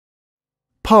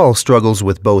Paul struggles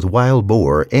with both wild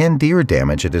boar and deer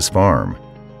damage at his farm.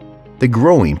 The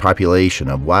growing population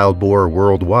of wild boar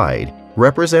worldwide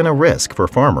represent a risk for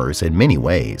farmers in many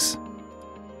ways.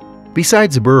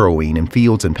 Besides burrowing in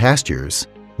fields and pastures,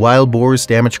 wild boars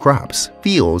damage crops,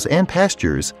 fields, and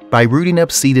pastures by rooting up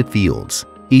seeded fields,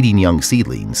 eating young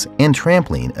seedlings, and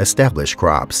trampling established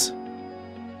crops.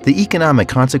 The economic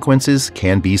consequences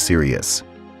can be serious.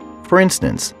 For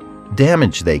instance,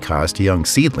 damage they cause to young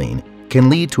seedling can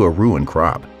lead to a ruined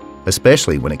crop,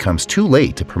 especially when it comes too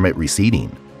late to permit reseeding.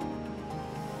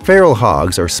 Feral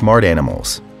hogs are smart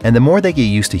animals, and the more they get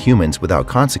used to humans without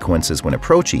consequences when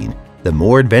approaching, the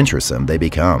more adventuresome they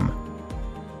become.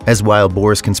 As wild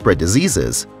boars can spread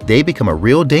diseases, they become a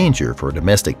real danger for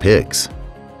domestic pigs.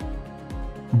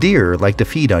 Deer like to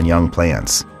feed on young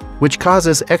plants, which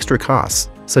causes extra costs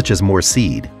such as more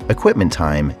seed, equipment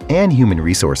time, and human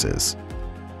resources.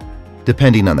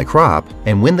 Depending on the crop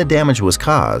and when the damage was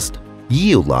caused,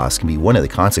 yield loss can be one of the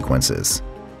consequences.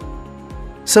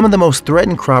 Some of the most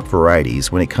threatened crop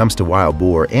varieties when it comes to wild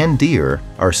boar and deer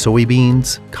are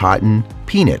soybeans, cotton,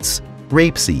 peanuts,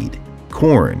 rapeseed,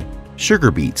 corn, sugar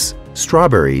beets,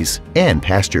 strawberries, and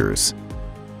pastures.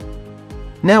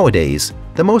 Nowadays,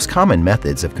 the most common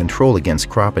methods of control against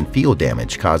crop and field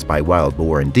damage caused by wild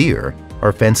boar and deer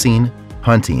are fencing,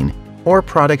 hunting, or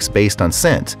products based on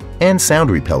scent and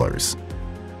sound repellers.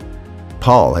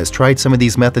 Paul has tried some of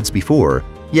these methods before,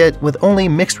 yet with only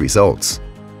mixed results.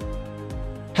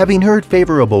 Having heard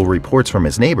favorable reports from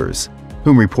his neighbors,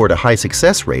 whom report a high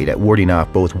success rate at warding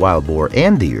off both wild boar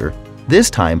and deer, this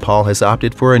time Paul has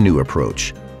opted for a new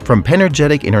approach from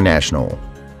Penergetic International,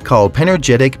 called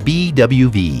Penergetic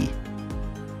BWV.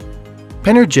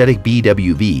 Penergetic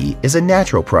BWV is a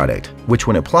natural product which,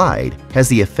 when applied, has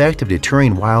the effect of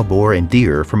deterring wild boar and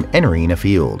deer from entering a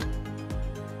field.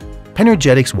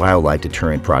 Penergetic's wildlife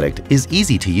deterrent product is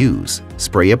easy to use,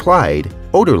 spray applied,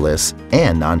 odorless,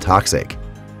 and non-toxic.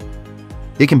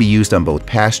 It can be used on both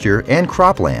pasture and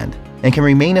cropland and can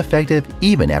remain effective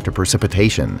even after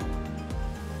precipitation.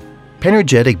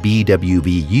 Penergetic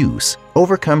BWV use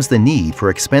overcomes the need for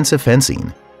expensive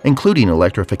fencing, including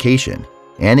electrification,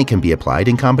 and it can be applied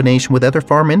in combination with other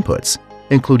farm inputs,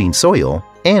 including soil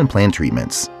and plant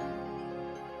treatments.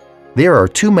 There are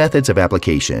two methods of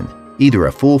application, either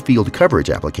a full field coverage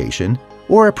application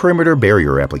or a perimeter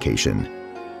barrier application.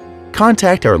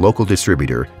 Contact our local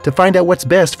distributor to find out what's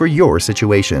best for your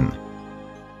situation.